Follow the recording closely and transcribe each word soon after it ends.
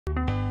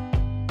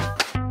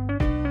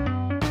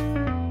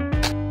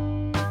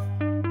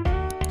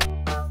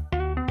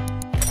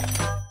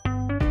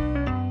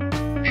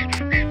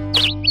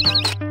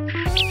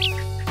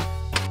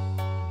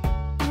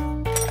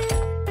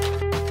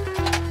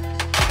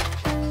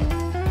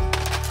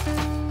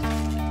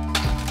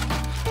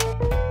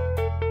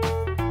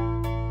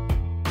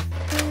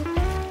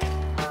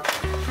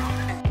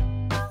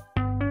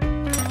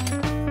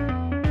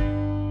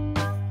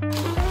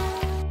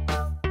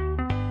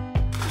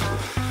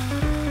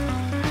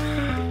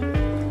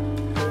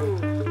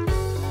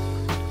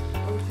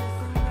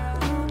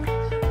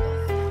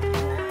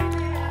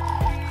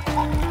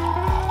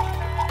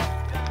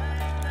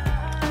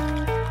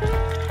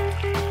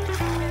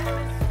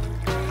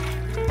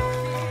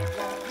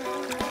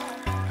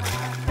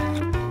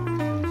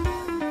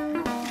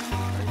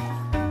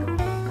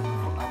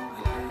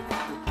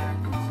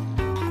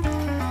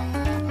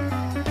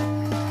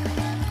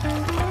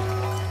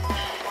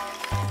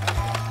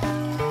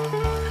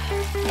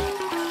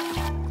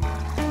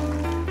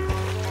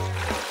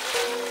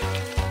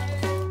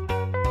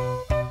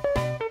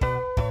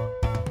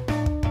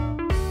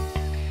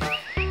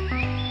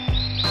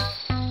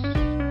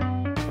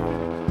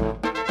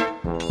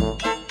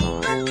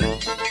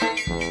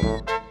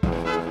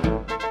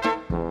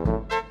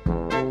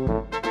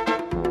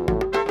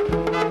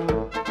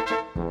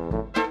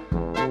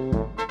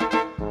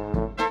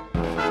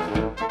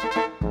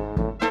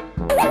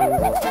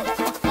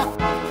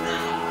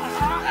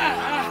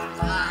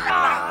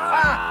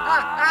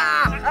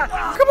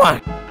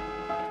on!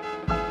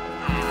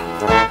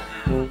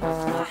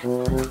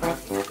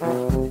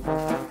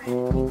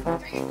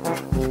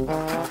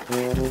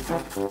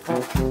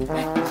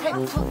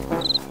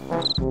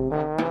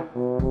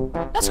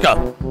 Let's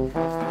go.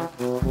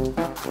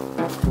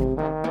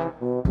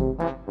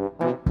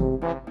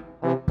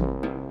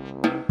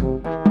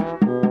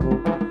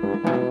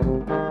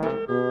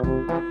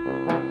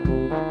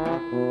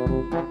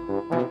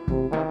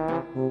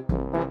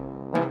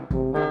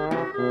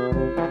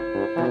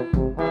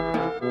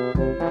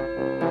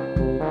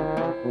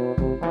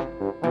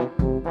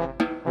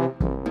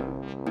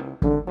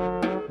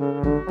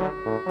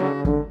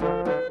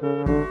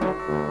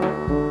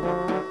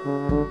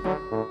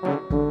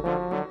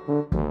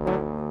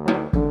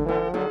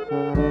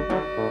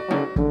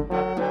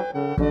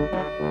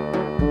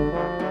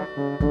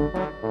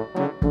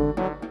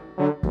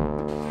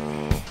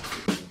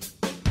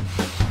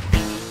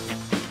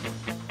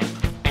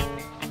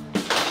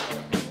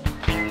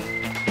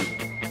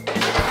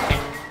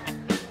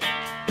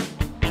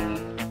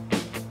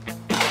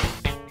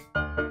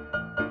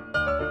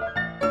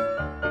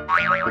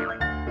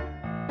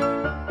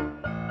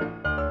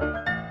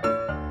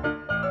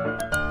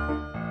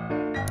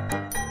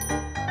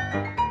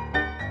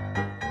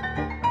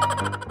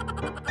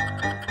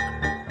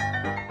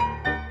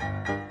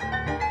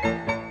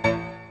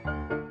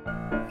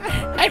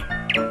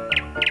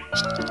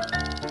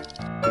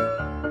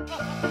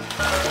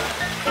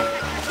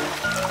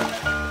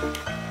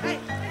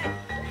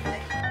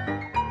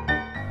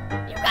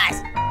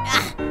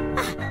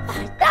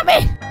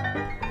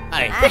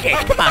 Hey,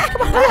 come on.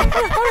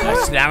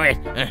 Slam it.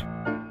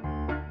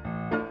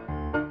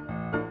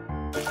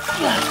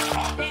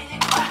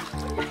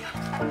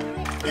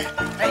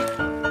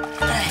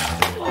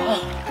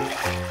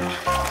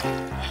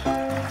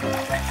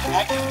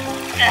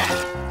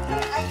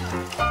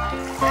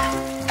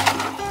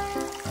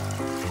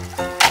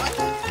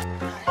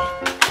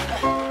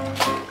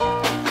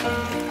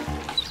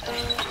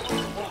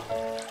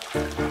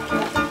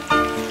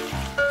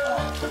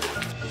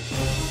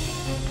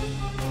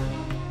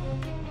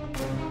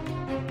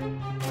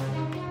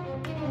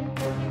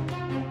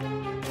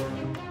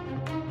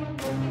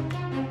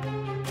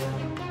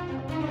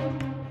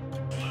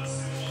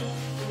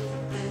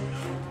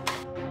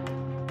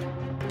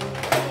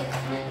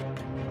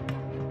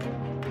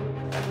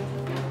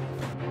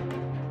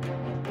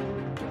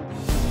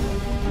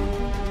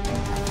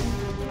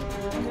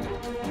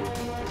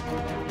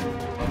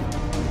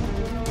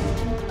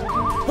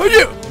 Who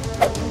you?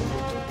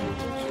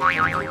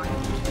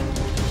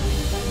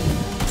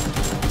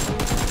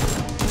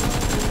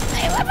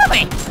 Hey, what for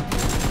me?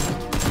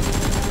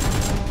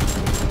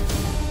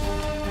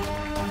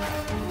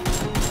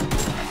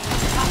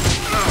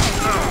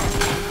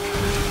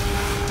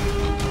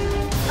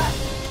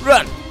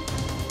 Run!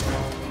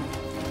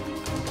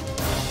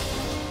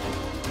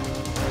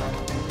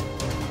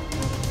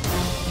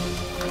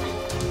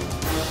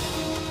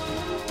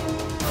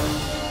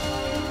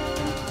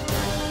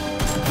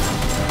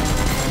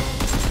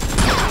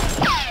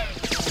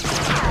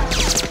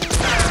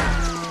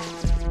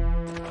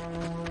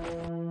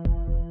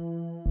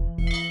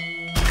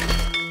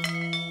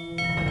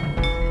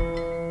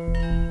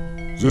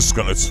 This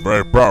gun is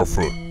very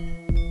powerful.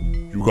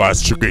 You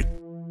guys check it.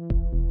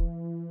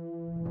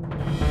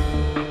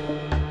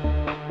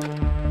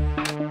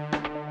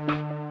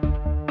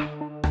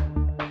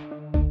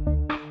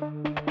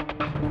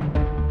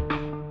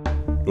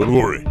 Don't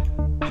worry,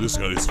 this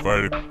gun is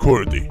very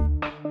quality.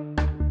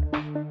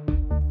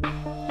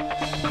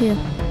 Here,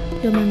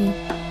 your money.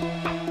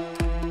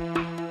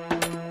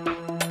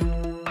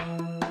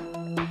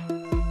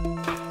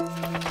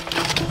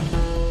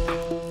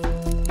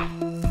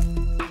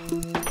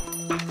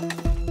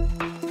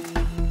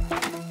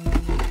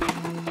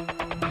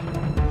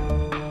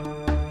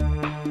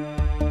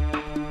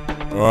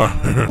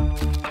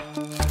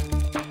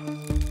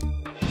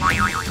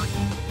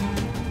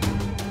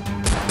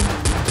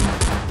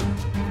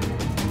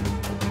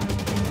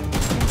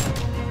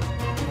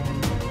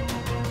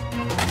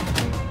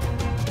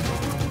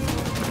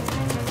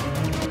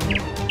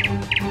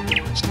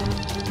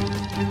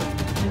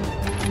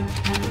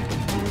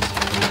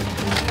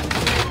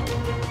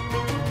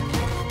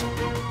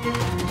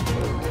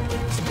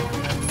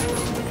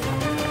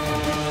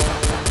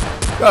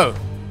 Go!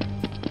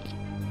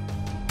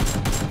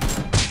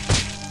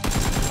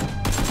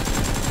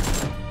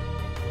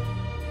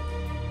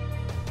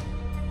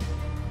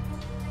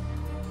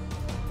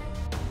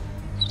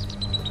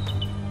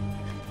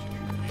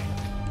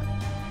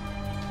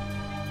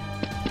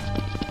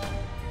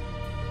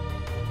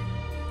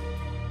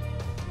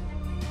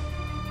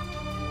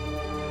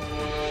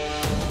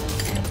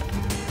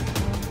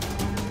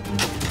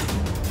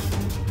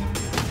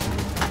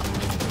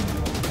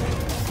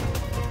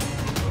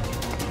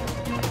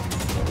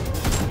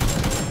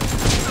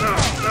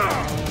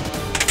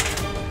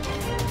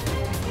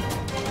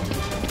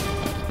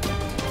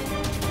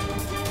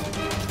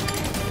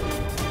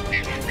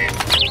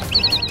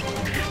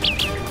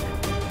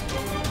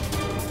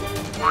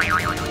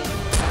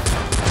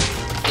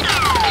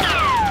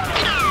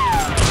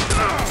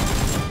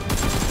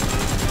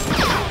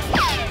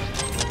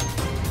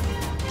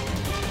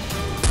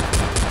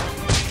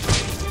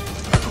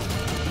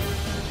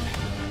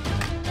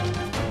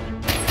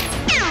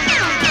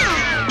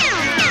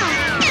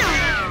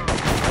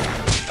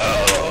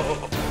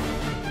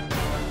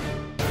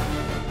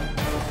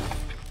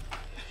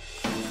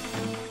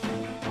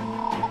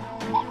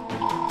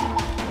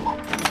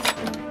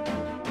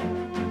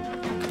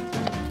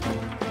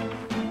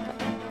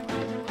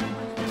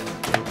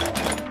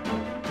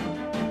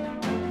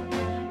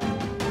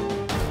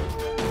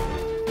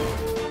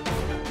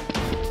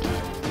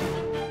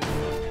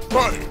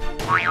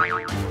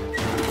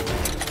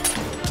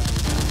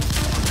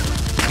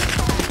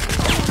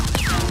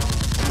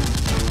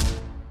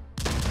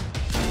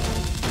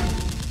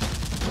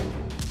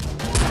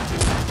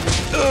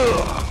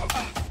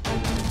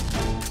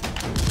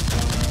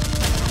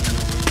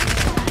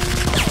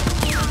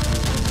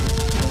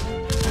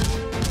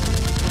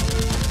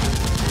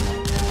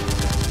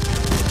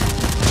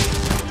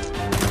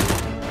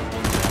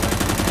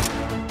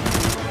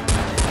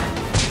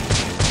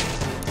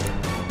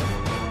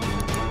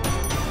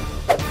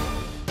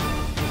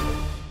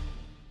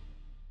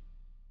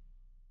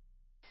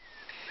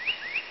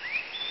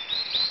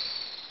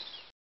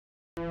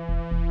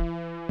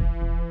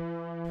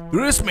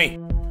 Release me.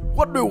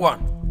 What do you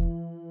want?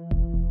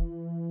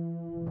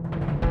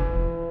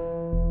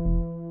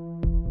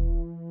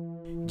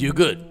 You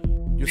good.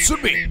 You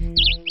shoot me.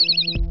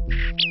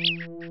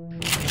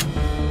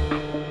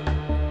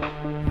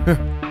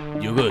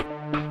 You good.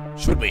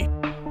 Shoot me.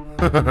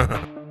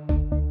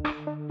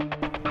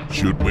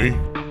 Shoot me?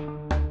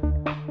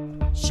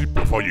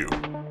 Simple for you.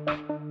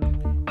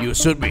 You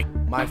shoot me.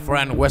 My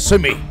friend will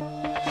shoot me.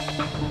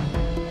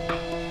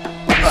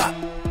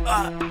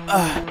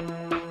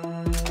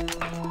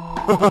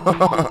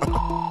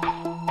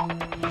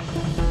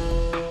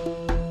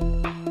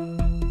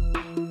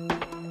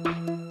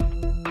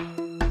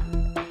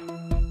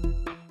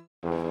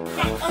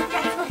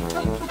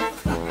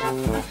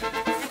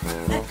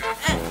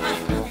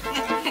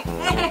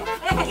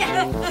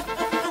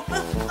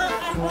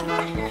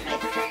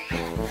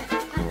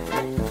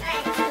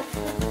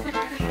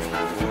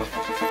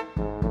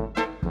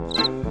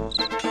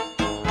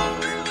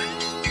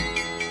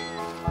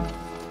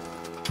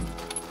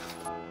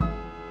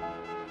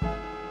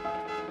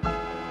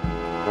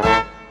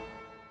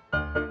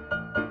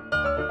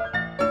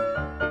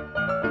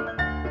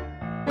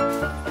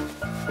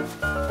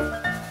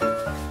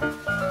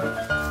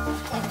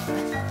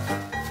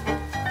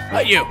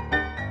 Hey, you!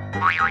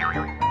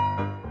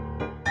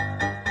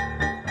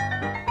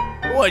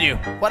 Who are you?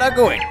 What are you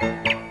going?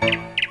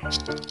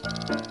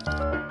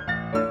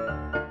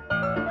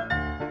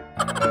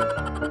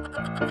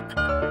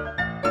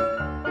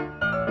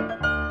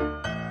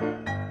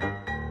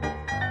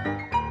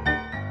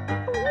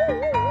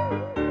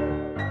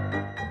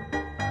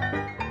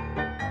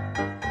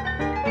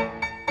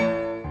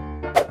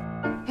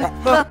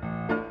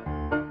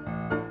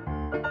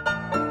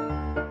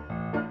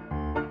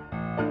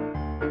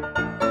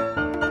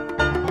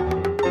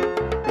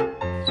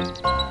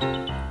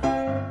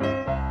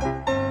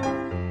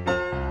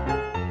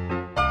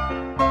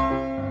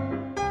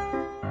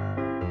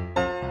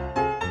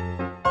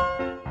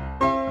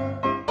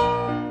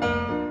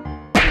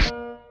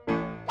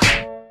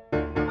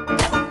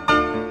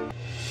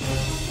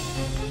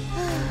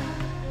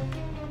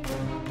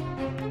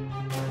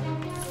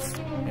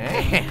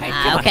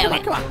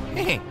 Okay. Come on.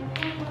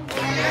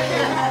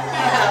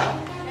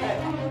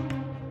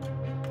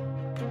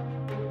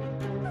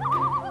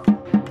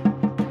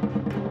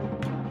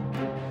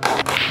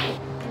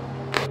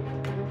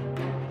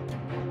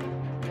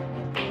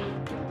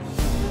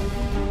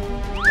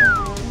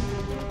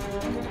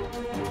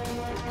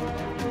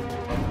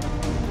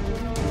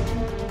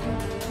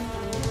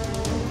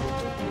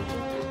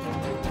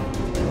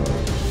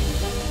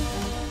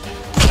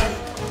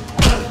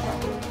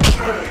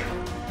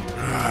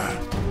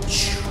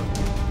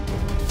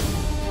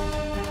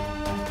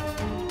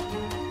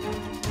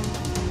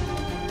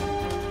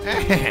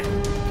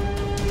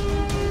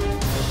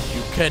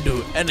 You can't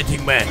do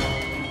anything, man.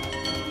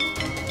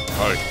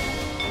 Hey,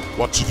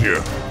 what's it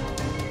here?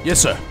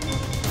 Yes, sir.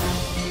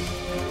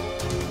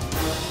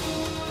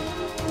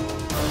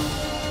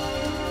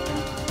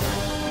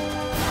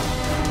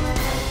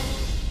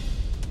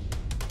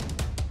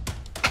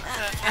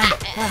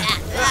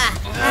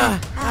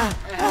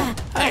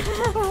 Hey,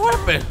 what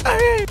happened?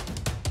 Hey.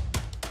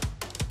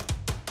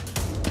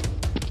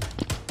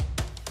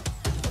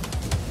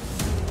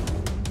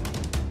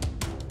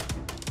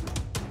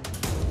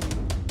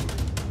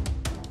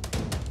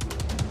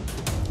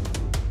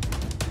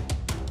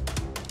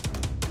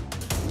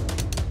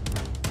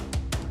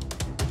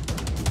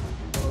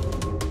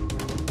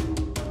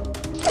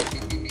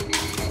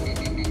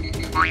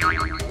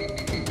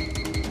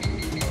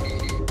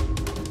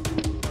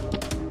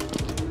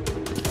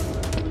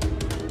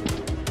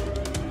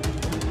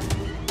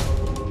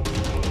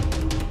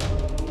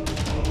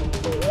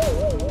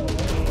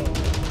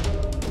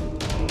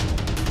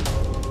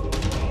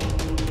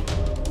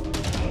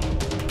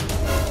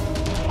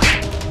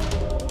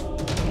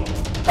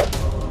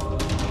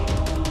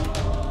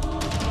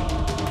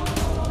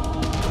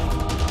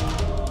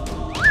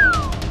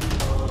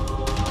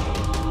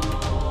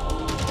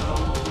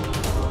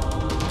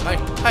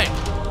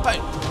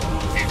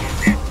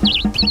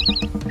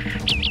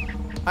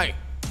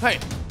 Hey!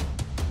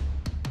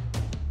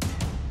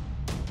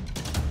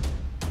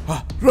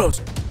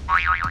 Rose!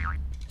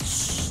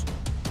 Shh.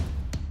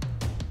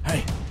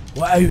 Hey,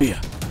 why are you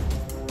here?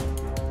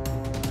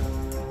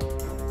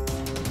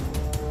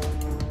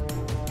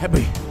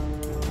 Happy!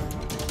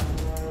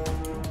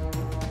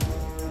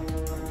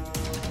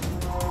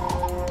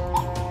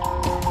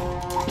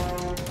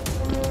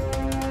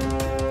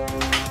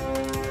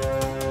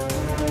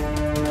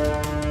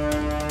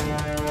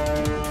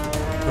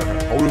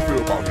 How do you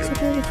feel about it? So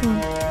beautiful.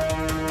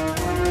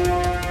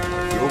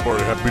 I feel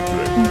very happy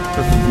today.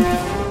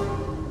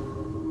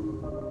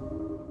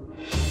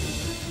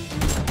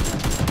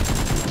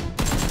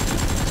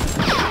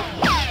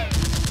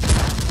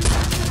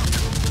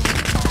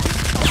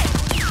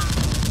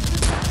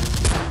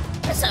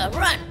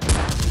 Run!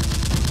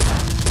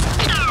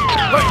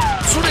 Wait!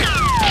 Shoot it!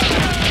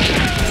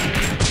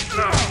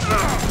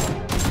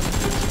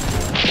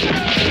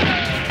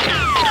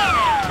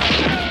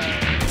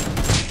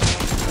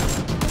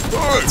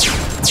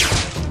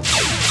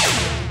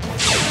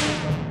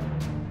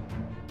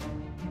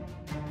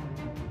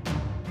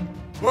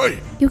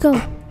 go.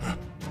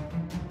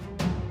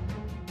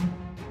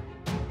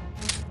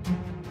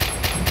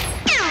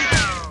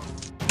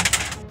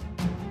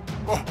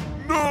 Oh,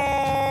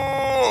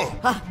 no!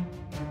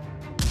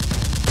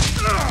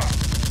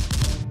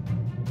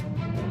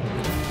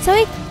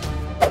 Sorry?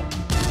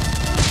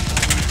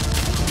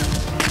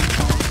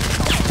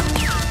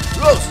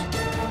 Rose!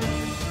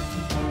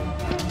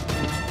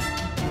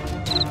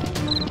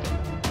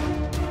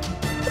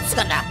 What's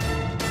gonna?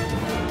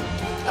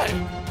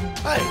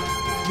 Hey!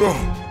 No!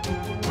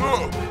 No!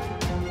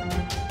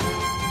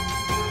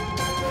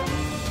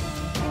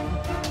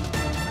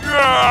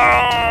 Yeah!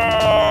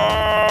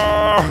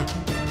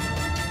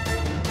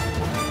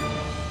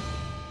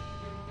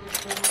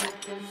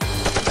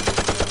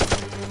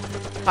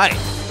 Hi!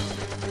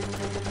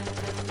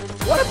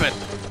 What happened?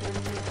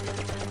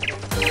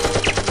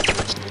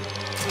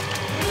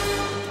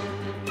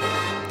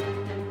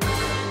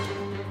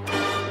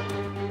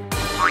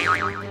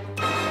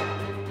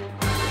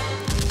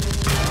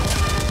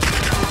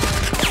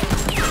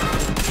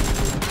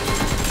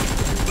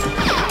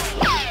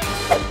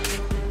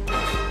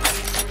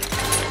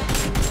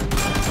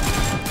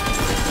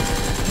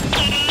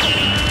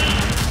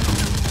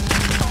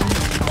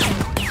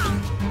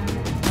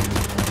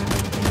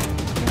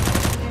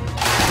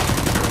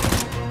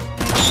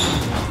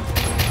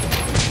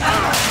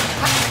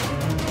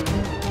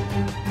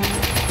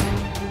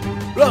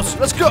 Rose,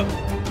 let's go!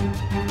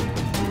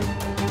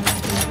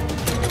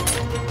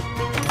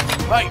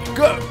 Hey,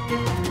 go!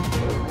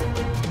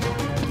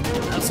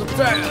 Have some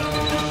fire!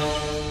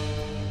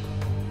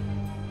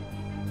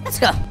 Let's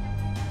go!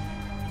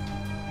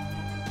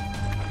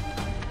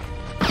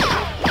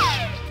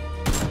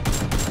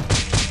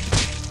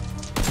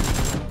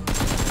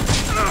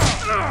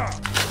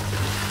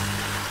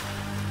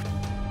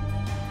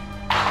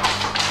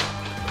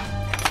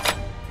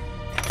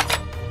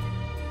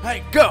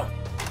 Hey, go!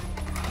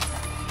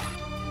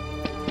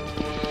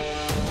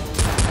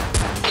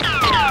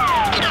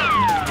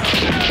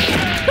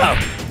 Go!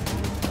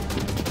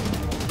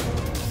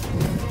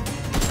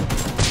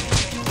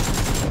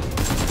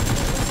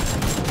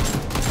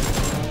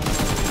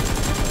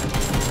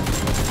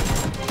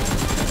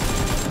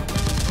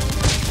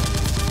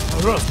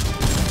 Rose!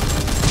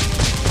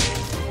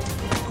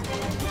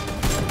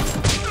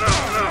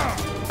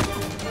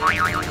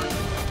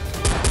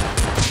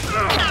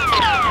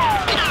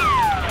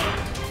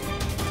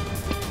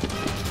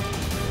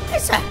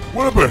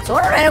 What happened? So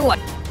what are what?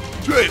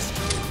 Chase!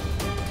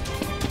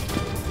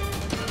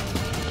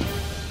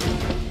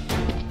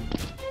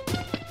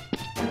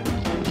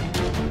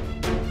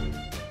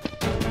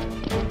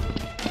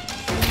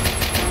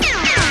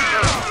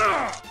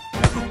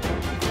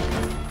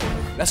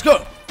 Let's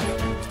go!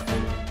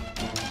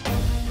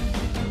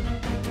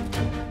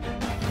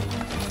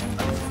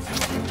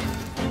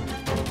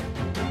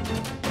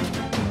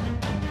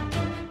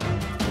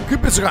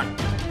 Keep it gun.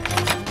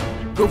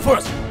 Go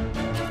first.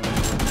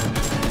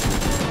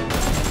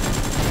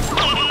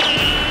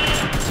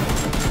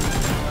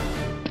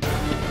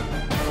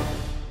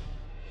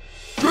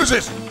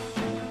 Jesus!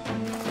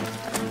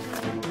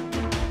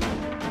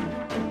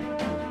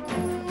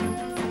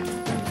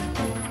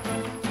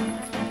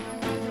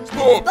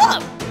 Stop!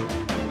 Stop!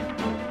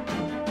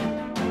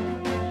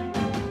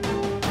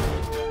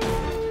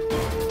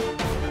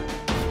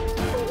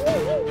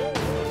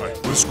 Hey,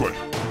 this way.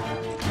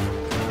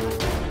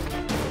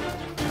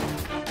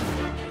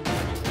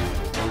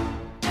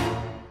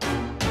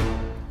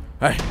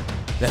 Hey,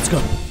 let's go.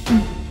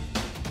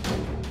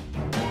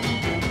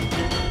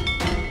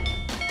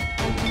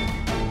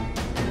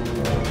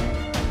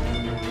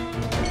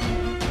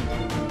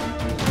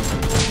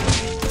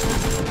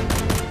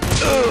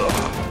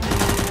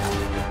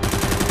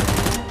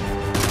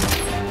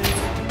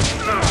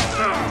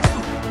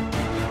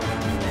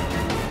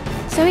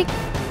 Sorry?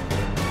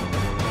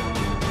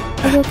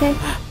 Are you okay?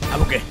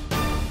 I'm okay.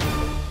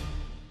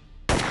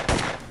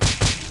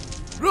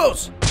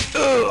 Rose!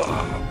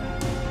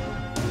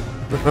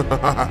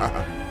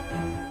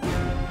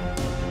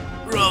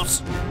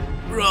 Rose!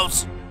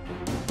 Rose!